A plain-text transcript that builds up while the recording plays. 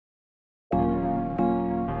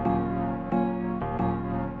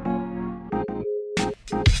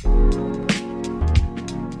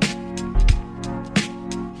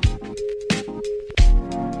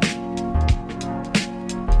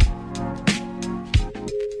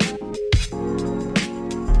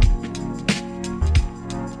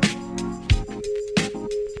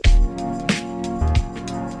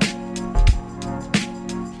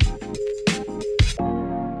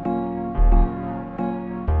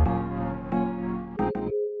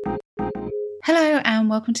Hello and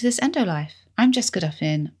welcome to this Endo Life. I'm Jessica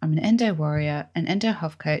Duffin. I'm an endo warrior, an endo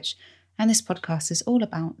health coach, and this podcast is all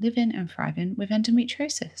about living and thriving with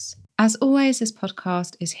endometriosis. As always, this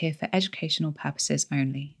podcast is here for educational purposes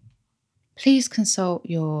only. Please consult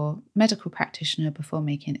your medical practitioner before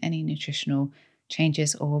making any nutritional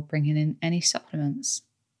changes or bringing in any supplements.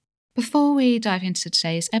 Before we dive into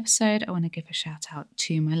today's episode, I want to give a shout out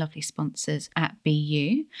to my lovely sponsors at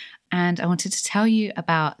BU. And I wanted to tell you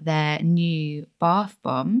about their new bath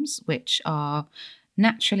bombs, which are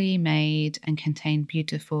naturally made and contain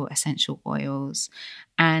beautiful essential oils.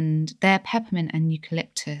 And their peppermint and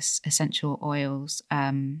eucalyptus essential oils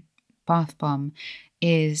bath bomb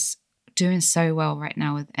is doing so well right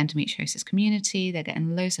now with endometriosis community. They're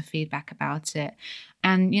getting loads of feedback about it.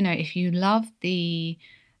 And, if you love the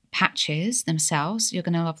patches themselves, you're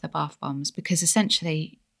going to love the bath bombs because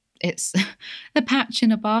essentially it's the patch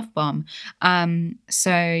in a bath bomb.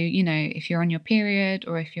 So, if you're on your period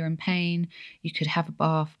or if you're in pain, you could have a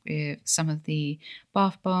bath with some of the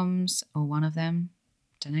bath bombs or one of them.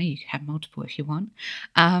 I don't know, you could have multiple if you want.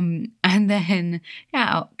 And then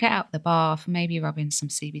get out the bath, maybe rub in some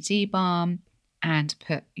CBD balm and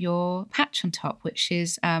put your patch on top, which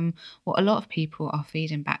is what a lot of people are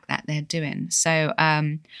feeding back that they're doing. So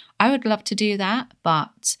I would love to do that,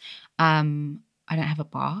 but I don't have a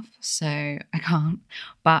bath, so I can't.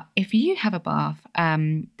 But if you have a bath,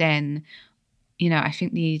 then, I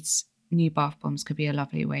think these new bath bombs could be a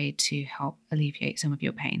lovely way to help alleviate some of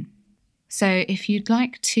your pain. So if you'd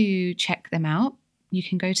like to check them out, you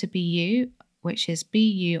can go to BU, which is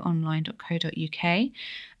buonline.co.uk.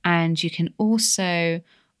 And you can also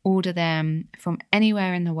order them from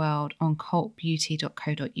anywhere in the world on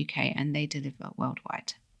cultbeauty.co.uk, and they deliver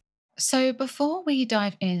worldwide. So before we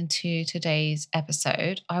dive into today's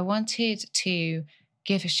episode, I wanted to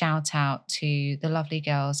give a shout out to the lovely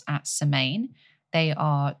girls at Semaine. They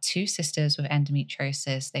are two sisters with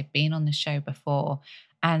endometriosis. They've been on the show before,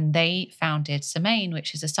 and they founded Semaine,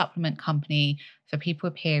 which is a supplement company for people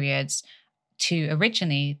with periods.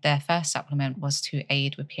 Originally, their first supplement was to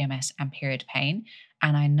aid with PMS and period pain.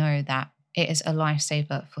 And I know that it is a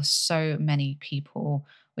lifesaver for so many people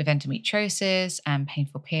with endometriosis and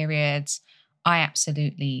painful periods. I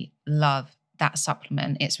absolutely love that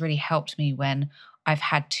supplement. It's really helped me when I've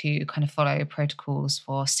had to kind of follow protocols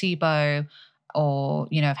for SIBO, or,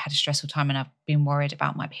 I've had a stressful time and I've been worried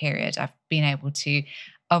about my period. I've been able to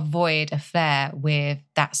avoid a flare with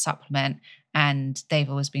that supplement. And they've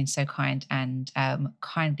always been so kind and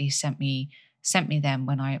kindly sent me them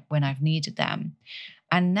when I've needed them.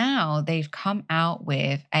 And now they've come out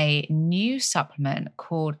with a new supplement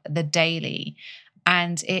called the Daily,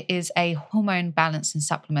 and it is a hormone balancing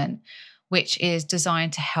supplement which is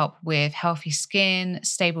designed to help with healthy skin,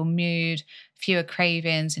 stable mood, fewer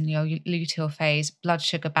cravings in your luteal phase, blood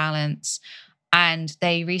sugar balance. And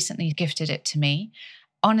they recently gifted it to me.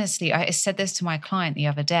 Honestly, I said this to my client the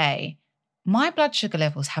other day. My blood sugar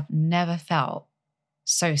levels have never felt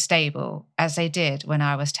so stable as they did when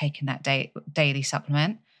I was taking that daily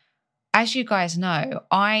supplement. As you guys know,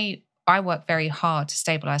 I work very hard to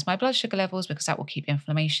stabilize my blood sugar levels because that will keep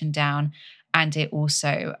inflammation down, and it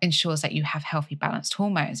also ensures that you have healthy, balanced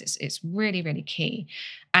hormones. It's really, really key.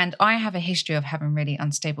 And I have a history of having really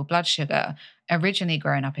unstable blood sugar. Originally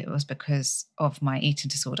growing up, it was because of my eating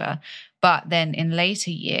disorder. But then in later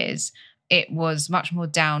years, it was much more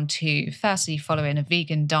down to, firstly, following a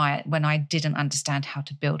vegan diet when I didn't understand how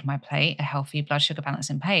to build my plate, a healthy blood sugar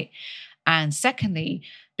balancing plate. And secondly,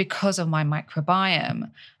 because of my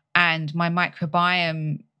microbiome. And my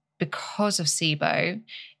microbiome, because of SIBO,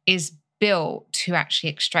 is built to actually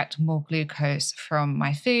extract more glucose from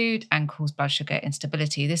my food and cause blood sugar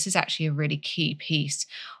instability. This is actually a really key piece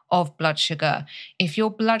of blood sugar. If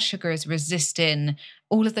your blood sugar is resisting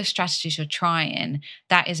all of the strategies you're trying,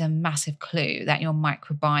 that is a massive clue that your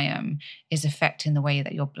microbiome is affecting the way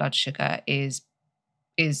that your blood sugar is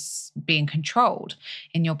being controlled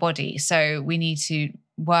in your body. So we need to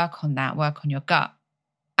work on that, work on your gut.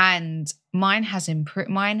 And mine has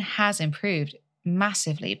improved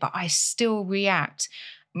massively, but I still react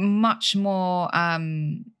much more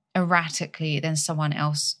erratically than someone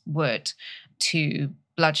else would to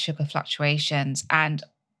blood sugar fluctuations. And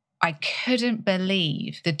I couldn't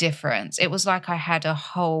believe the difference. It was like I had a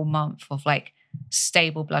whole month of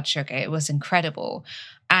stable blood sugar. It was incredible.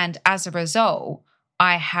 And as a result,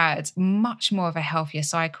 I had much more of a healthier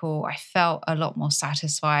cycle. I felt a lot more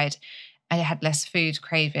satisfied. I had less food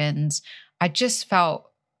cravings. I just felt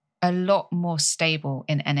a lot more stable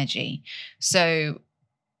in energy. So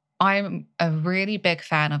I'm a really big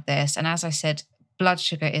fan of this. And as I said, blood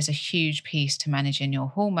sugar is a huge piece to managing your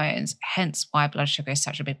hormones, hence why blood sugar is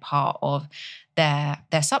such a big part of their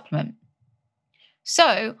supplement.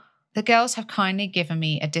 So the girls have kindly given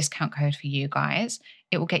me a discount code for you guys.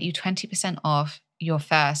 It will get you 20% off your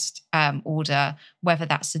first order, whether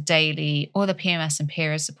that's the daily or the PMS and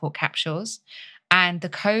period support capsules. And the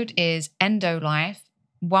code is ENDOLIFE,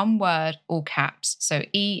 one word, all caps. So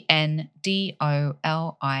ENDOLIFE.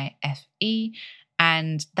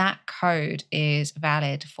 And that code is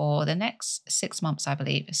valid for the next 6 months, I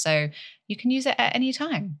believe. So you can use it at any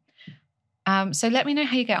time. So let me know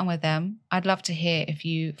how you get on with them. I'd love to hear if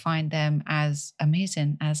you find them as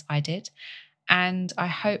amazing as I did. And I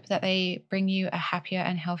hope that they bring you a happier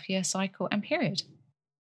and healthier cycle and period.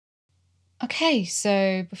 Okay,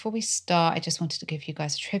 so before we start, I just wanted to give you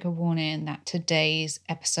guys a trigger warning that today's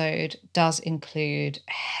episode does include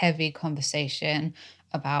heavy conversation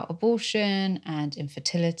about abortion and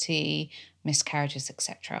infertility, miscarriages,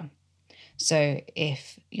 etc. So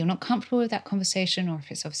if you're not comfortable with that conversation, or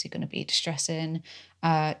if it's obviously going to be distressing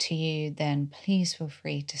to you, then please feel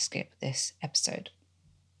free to skip this episode.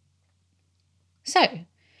 So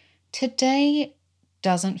today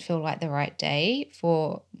doesn't feel like the right day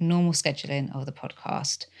for normal scheduling of the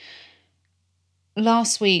podcast.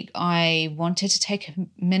 Last week, I wanted to take a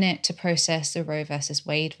minute to process the Roe versus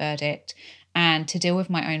Wade verdict and to deal with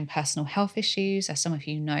my own personal health issues. As some of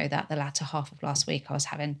you know, that the latter half of last week, I was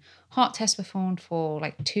having heart tests performed for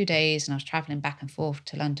like 2 days, and I was traveling back and forth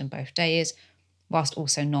to London both days, whilst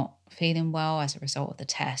also not feeling well as a result of the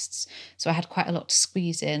tests. So I had quite a lot to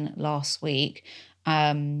squeeze in last week,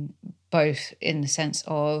 both in the sense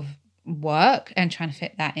of work and trying to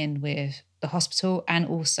fit that in with the hospital, and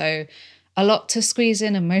also a lot to squeeze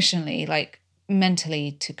in emotionally, like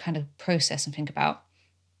mentally, to kind of process and think about.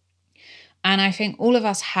 And I think all of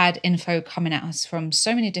us had info coming at us from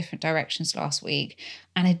so many different directions last week,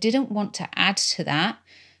 and I didn't want to add to that,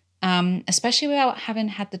 especially without having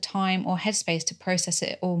had the time or headspace to process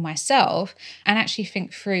it all myself and actually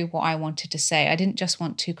think through what I wanted to say. I didn't just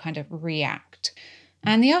want to kind of react.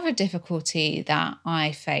 And the other difficulty that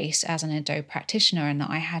I face as an endo practitioner and that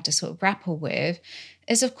I had to sort of grapple with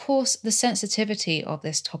is, of course, the sensitivity of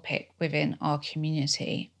this topic within our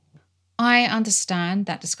community. I understand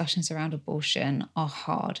that discussions around abortion are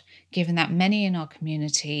hard, given that many in our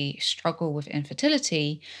community struggle with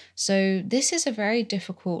infertility, so this is a very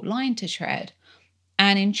difficult line to tread.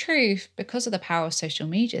 And in truth, because of the power of social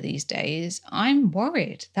media these days, I'm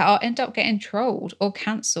worried that I'll end up getting trolled or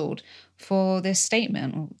cancelled for this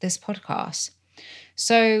statement or this podcast.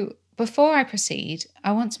 So before I proceed,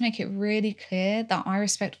 I want to make it really clear that I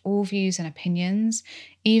respect all views and opinions,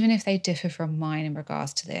 even if they differ from mine in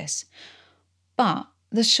regards to this. But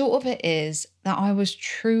the short of it is that I was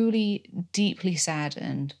truly deeply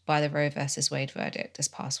saddened by the Roe versus Wade verdict this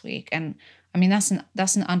past week. And I mean, that's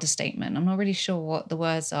an understatement. I'm not really sure what the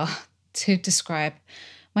words are to describe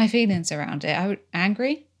my feelings around it.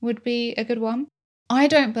 Angry would be a good one. I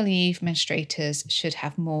don't believe menstruators should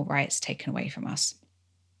have more rights taken away from us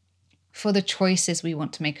for the choices we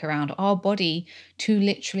want to make around our body to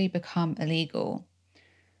literally become illegal.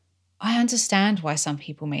 I understand why some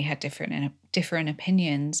people may have different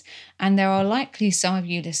opinions, and there are likely some of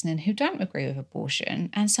you listening who don't agree with abortion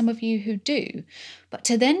and some of you who do. But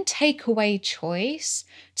to then take away choice,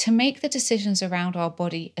 to make the decisions around our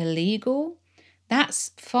body illegal,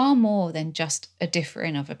 that's far more than just a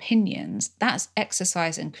differing of opinions. That's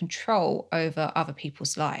exercising control over other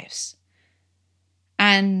people's lives.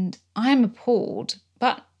 And I'm appalled,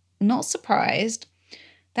 but not surprised,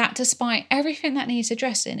 that despite everything that needs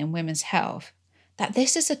addressing in women's health, that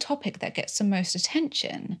this is a topic that gets the most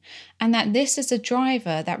attention, and that this is a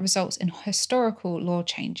driver that results in historical law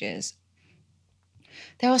changes.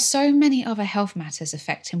 There are so many other health matters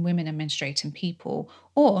affecting women and menstruating people,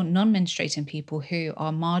 or non-menstruating people who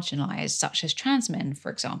are marginalised, such as trans men,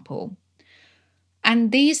 for example.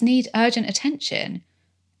 And these need urgent attention.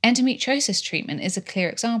 Endometriosis treatment is a clear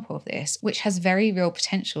example of this, which has very real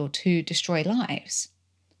potential to destroy lives.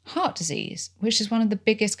 Heart disease, which is one of the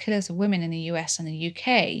biggest killers of women in the US and the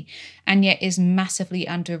UK, and yet is massively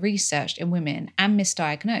under-researched in women and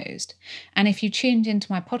misdiagnosed. And if you tuned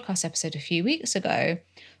into my podcast episode a few weeks ago,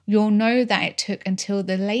 you'll know that it took until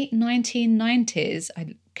the late 1990s,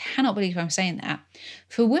 I cannot believe I'm saying that,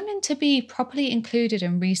 for women to be properly included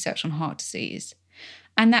in research on heart disease.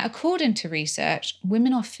 And that according to research,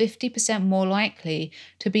 women are 50% more likely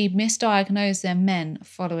to be misdiagnosed than men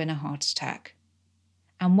following a heart attack.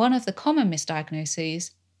 And one of the common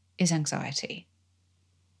misdiagnoses is anxiety.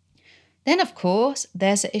 Then, of course,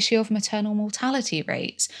 there's the issue of maternal mortality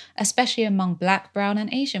rates, especially among Black, brown,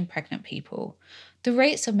 and Asian pregnant people. The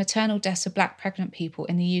rates of maternal deaths of Black pregnant people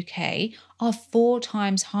in the UK are 4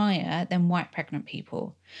 times higher than white pregnant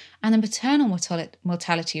people. And the maternal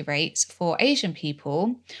mortality rates for Asian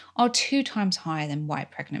people are 2 times higher than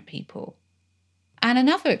white pregnant people. And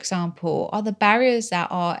another example are the barriers that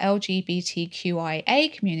our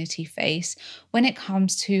LGBTQIA community face when it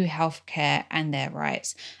comes to healthcare and their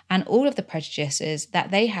rights, and all of the prejudices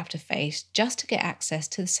that they have to face just to get access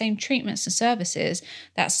to the same treatments and services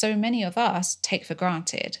that so many of us take for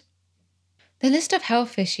granted. The list of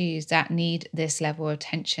health issues that need this level of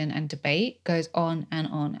attention and debate goes on and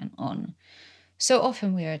on and on. So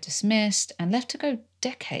often we are dismissed and left to go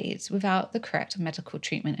decades without the correct medical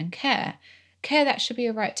treatment and care that should be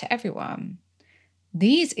a right to everyone.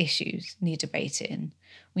 These issues need debating.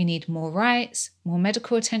 We need more rights, more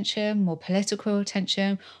medical attention, more political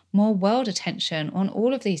attention, more world attention on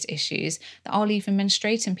all of these issues that are leaving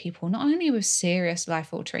menstruating people not only with serious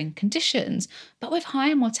life-altering conditions, but with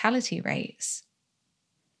higher mortality rates.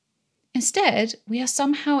 Instead, we are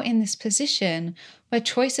somehow in this position where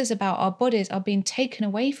choices about our bodies are being taken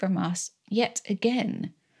away from us yet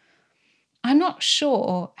again. I'm not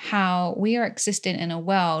sure how we are existing in a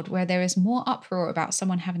world where there is more uproar about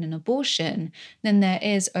someone having an abortion than there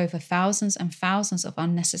is over thousands and thousands of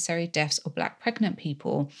unnecessary deaths of Black pregnant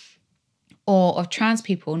people, or of trans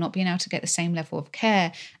people not being able to get the same level of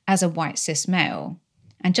care as a white cis male.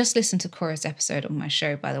 And just listen to Cora's episode on my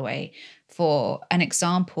show, by the way, for an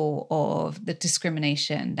example of the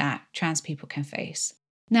discrimination that trans people can face.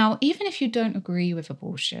 Now, even if you don't agree with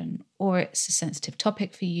abortion, or it's a sensitive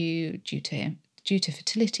topic for you due to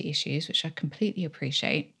fertility issues, which I completely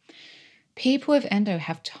appreciate, people with endo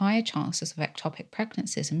have higher chances of ectopic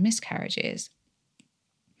pregnancies and miscarriages.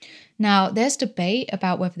 Now, there's debate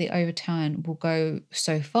about whether the overturn will go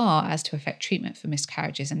so far as to affect treatment for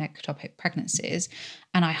miscarriages and ectopic pregnancies,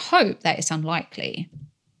 and I hope that it's unlikely.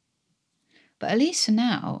 But at least for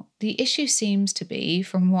now, the issue seems to be,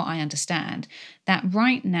 from what I understand, that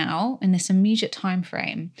right now, in this immediate time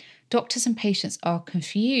frame, doctors and patients are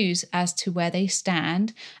confused as to where they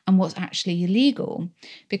stand and what's actually illegal,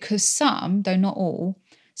 because some, though not all,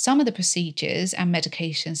 some of the procedures and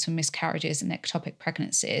medications for miscarriages and ectopic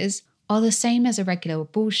pregnancies are the same as a regular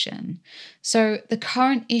abortion. So the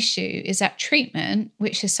current issue is that treatment,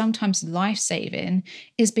 which is sometimes life-saving,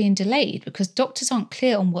 is being delayed because doctors aren't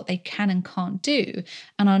clear on what they can and can't do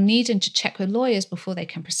and are needing to check with lawyers before they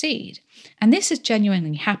can proceed. And this is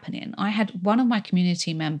genuinely happening. I had one of my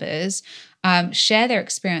community members share their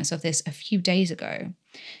experience of this a few days ago.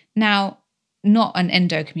 Now, not an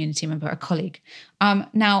endo community member, a colleague.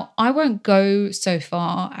 Now, I won't go so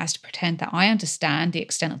far as to pretend that I understand the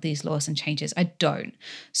extent of these laws and changes. I don't.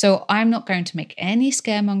 So I'm not going to make any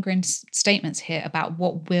scaremongering statements here about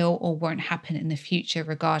what will or won't happen in the future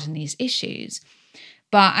regarding these issues.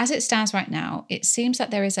 But as it stands right now, it seems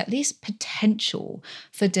that there is at least potential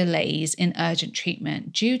for delays in urgent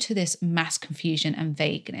treatment due to this mass confusion and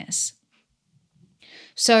vagueness.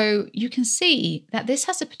 So you can see that this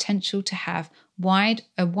has the potential to have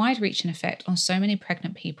a wide-reaching effect on so many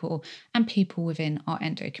pregnant people and people within our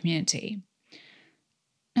endo community.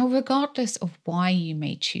 Now, regardless of why you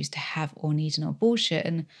may choose to have or need an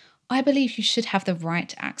abortion, I believe you should have the right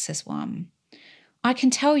to access one. I can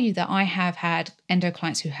tell you that I have had endo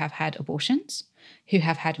clients who have had abortions, who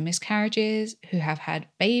have had miscarriages, who have had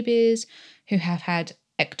babies, who have had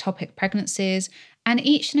ectopic pregnancies, and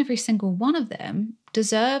each and every single one of them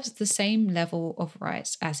deserves the same level of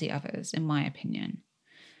rights as the others, in my opinion.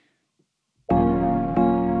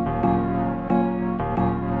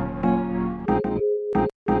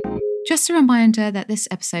 Just a reminder that this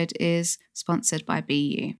episode is sponsored by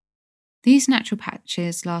BU. These natural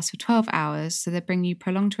patches last for 12 hours, so they bring you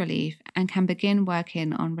prolonged relief and can begin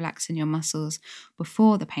working on relaxing your muscles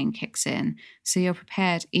before the pain kicks in, so you're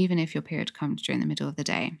prepared even if your period comes during the middle of the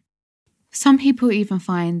day. Some people even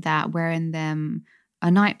find that wearing them a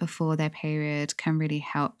night before their period can really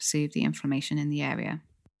help soothe the inflammation in the area.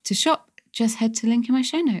 To shop, just head to the link in my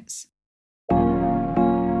show notes.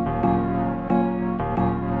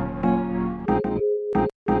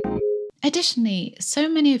 Additionally, so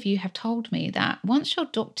many of you have told me that once your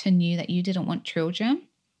doctor knew that you didn't want children,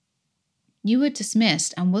 you were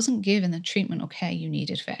dismissed and wasn't given the treatment or care you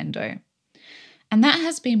needed for endo. And that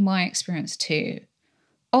has been my experience too.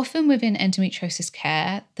 Often within endometriosis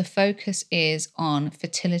care, the focus is on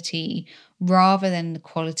fertility rather than the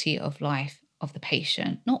quality of life of the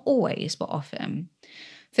patient. Not always, but often.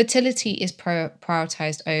 Fertility is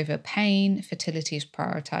prioritized over pain. Fertility is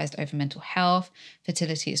prioritized over mental health.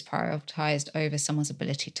 Fertility is prioritized over someone's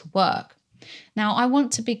ability to work. Now, I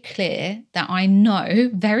want to be clear that I know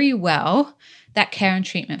very well that care and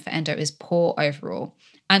treatment for endo is poor overall.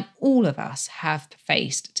 And all of us have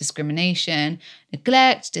faced discrimination,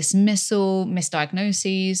 neglect, dismissal,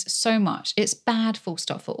 misdiagnoses, so much. It's bad, full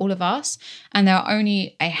stop, for all of us. And there are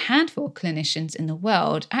only a handful of clinicians in the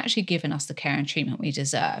world actually giving us the care and treatment we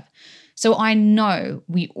deserve. So I know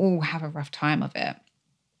we all have a rough time of it.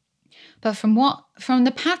 But from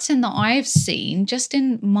the pattern that I've seen just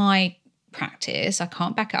in my practice, I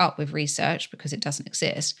can't back it up with research because it doesn't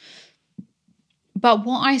exist. But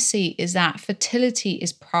what I see is that fertility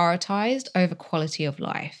is prioritized over quality of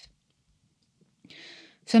life.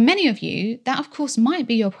 For many of you, that of course might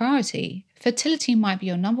be your priority. Fertility might be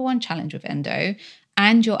your number one challenge with endo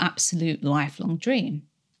and your absolute lifelong dream.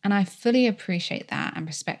 And I fully appreciate that and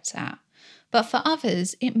respect that. But for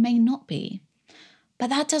others, it may not be.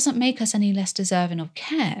 But that doesn't make us any less deserving of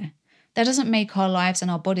care. That doesn't make our lives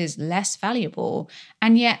and our bodies less valuable.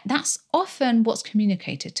 And yet that's often what's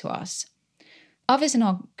communicated to us. Others in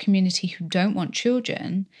our community who don't want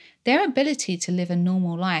children, their ability to live a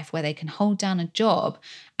normal life where they can hold down a job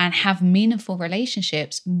and have meaningful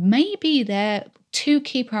relationships may be their two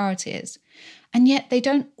key priorities. And yet they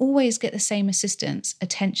don't always get the same assistance,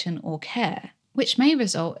 attention, or care, which may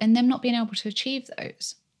result in them not being able to achieve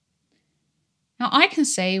those. Now, I can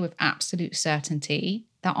say with absolute certainty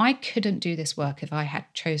that I couldn't do this work if I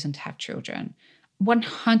had chosen to have children,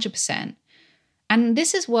 100%. And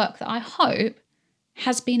this is work that I hope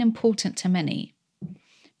has been important to many.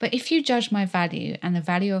 But if you judge my value and the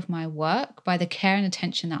value of my work by the care and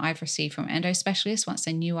attention that I've received from endo specialists once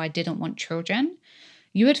they knew I didn't want children,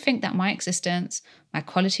 you would think that my existence, my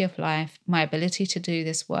quality of life, my ability to do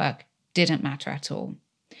this work didn't matter at all.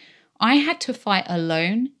 I had to fight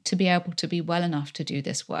alone to be able to be well enough to do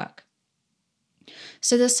this work.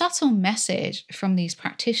 So the subtle message from these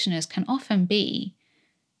practitioners can often be,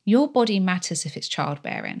 your body matters if it's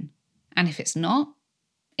childbearing, and if it's not,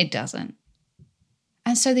 it doesn't.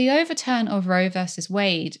 And so the overturn of Roe versus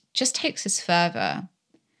Wade just takes us further.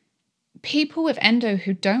 People with endo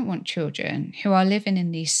who don't want children, who are living in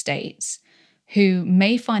these states, who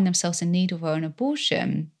may find themselves in need of an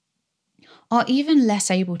abortion, are even less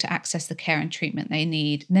able to access the care and treatment they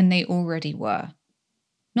need than they already were.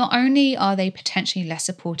 Not only are they potentially less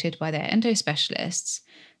supported by their endo specialists,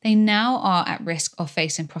 they now are at risk of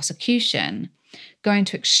facing prosecution, going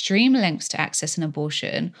to extreme lengths to access an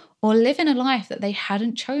abortion, or living a life that they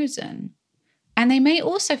hadn't chosen. And they may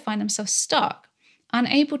also find themselves stuck,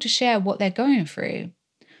 unable to share what they're going through.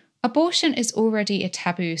 Abortion is already a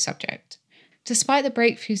taboo subject. Despite the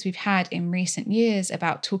breakthroughs we've had in recent years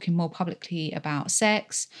about talking more publicly about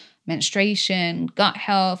sex, menstruation, gut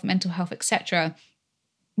health, mental health, etc.,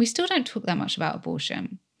 we still don't talk that much about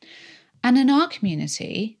abortion. And in our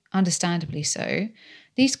community, understandably so,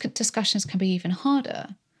 these discussions can be even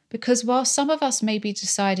harder because while some of us may be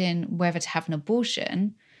deciding whether to have an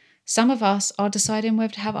abortion, some of us are deciding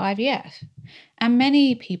whether to have IVF. And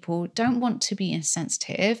many people don't want to be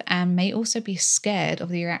insensitive and may also be scared of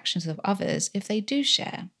the reactions of others if they do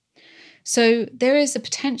share. So there is a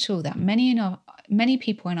potential that many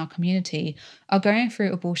people in our community are going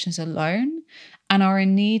through abortions alone and are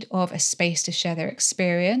in need of a space to share their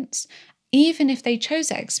experience. Even if they chose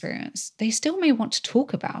that experience, they still may want to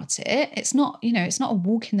talk about it. It's not a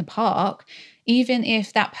walk in the park. Even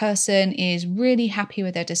if that person is really happy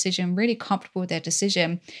with their decision, really comfortable with their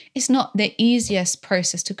decision, it's not the easiest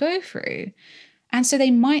process to go through. And so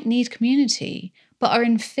they might need community, but are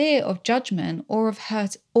in fear of judgment or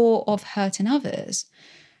of hurting others.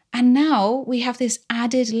 And now we have this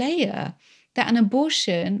added layer that an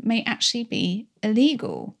abortion may actually be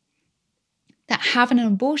illegal. That having an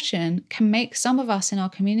abortion can make some of us in our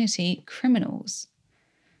community criminals.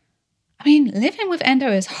 I mean, living with endo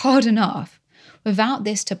is hard enough without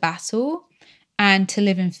this to battle and to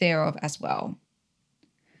live in fear of as well.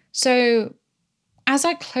 So as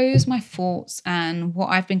I close my thoughts and what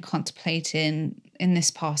I've been contemplating in this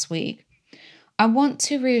past week, I want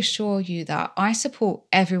to reassure you that I support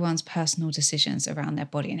everyone's personal decisions around their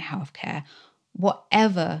body and healthcare,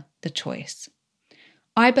 whatever the choice.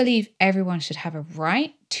 I believe everyone should have a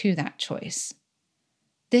right to that choice.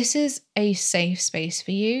 This is a safe space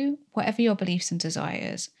for you, whatever your beliefs and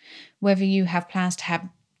desires, whether you have plans to have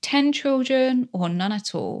 10 children or none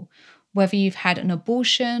at all, whether you've had an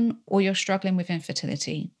abortion or you're struggling with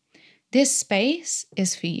infertility. This space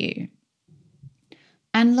is for you.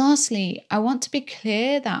 And lastly, I want to be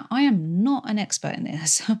clear that I am not an expert in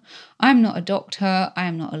this. I'm not a doctor, I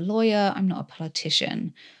am not a lawyer, I'm not a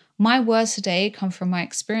politician. My words today come from my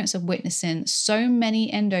experience of witnessing so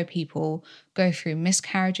many endo people go through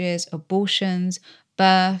miscarriages, abortions,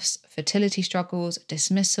 births, fertility struggles,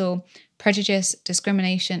 dismissal, prejudice,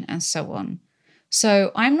 discrimination, and so on.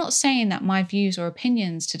 So I'm not saying that my views or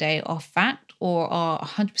opinions today are fact or are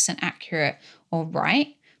 100% accurate or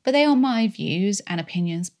right, but they are my views and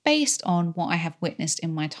opinions based on what I have witnessed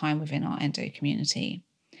in my time within our endo community.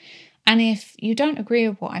 And if you don't agree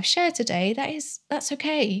with what I've shared today, that's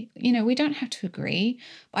okay. We don't have to agree,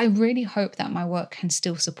 but I really hope that my work can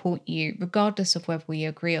still support you, regardless of whether we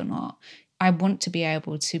agree or not. I want to be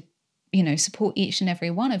able to, support each and every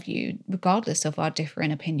one of you, regardless of our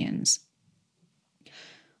differing opinions.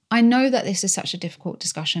 I know that this is such a difficult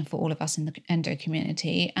discussion for all of us in the endo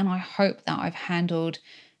community, and I hope that I've handled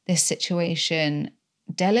this situation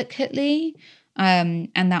delicately, and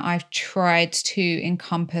that I've tried to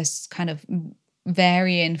encompass kind of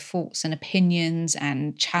varying thoughts and opinions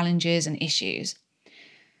and challenges and issues.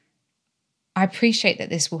 I appreciate that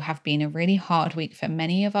this will have been a really hard week for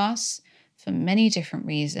many of us, for many different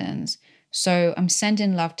reasons. So I'm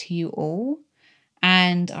sending love to you all.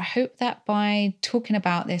 And I hope that by talking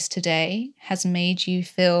about this today has made you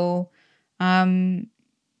feel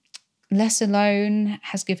less alone,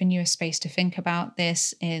 has given you a space to think about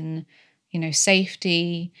this in,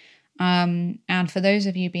 safety. And for those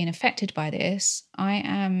of you being affected by this, I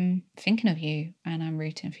am thinking of you and I'm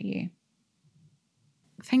rooting for you.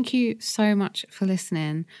 Thank you so much for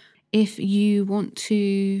listening. If you want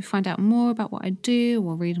to find out more about what I do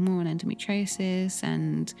or read more on endometriosis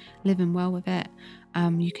and living well with it,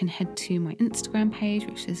 you can head to my Instagram page,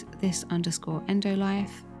 which is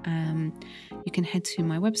this_endolife. You can head to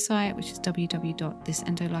my website, which is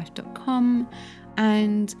www.thisendolife.com,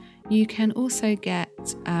 and you can also get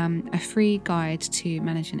a free guide to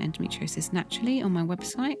managing endometriosis naturally on my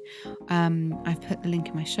website. I've put the link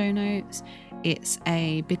in my show notes. It's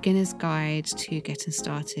a beginner's guide to getting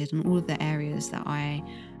started on all of the areas that I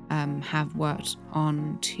have worked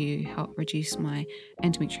on to help reduce my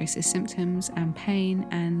endometriosis symptoms and pain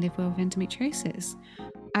and live well with endometriosis.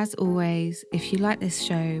 As always, if you like this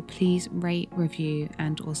show, please rate, review,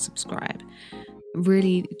 and or subscribe. It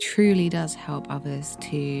really, truly does help others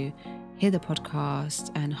to hear the podcast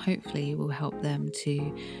and hopefully will help them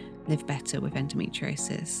to live better with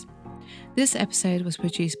endometriosis. This episode was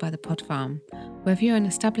produced by The Pod Farm. Whether you're an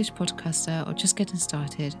established podcaster or just getting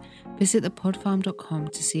started, visit thepodfarm.com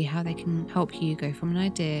to see how they can help you go from an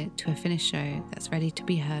idea to a finished show that's ready to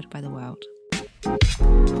be heard by the world.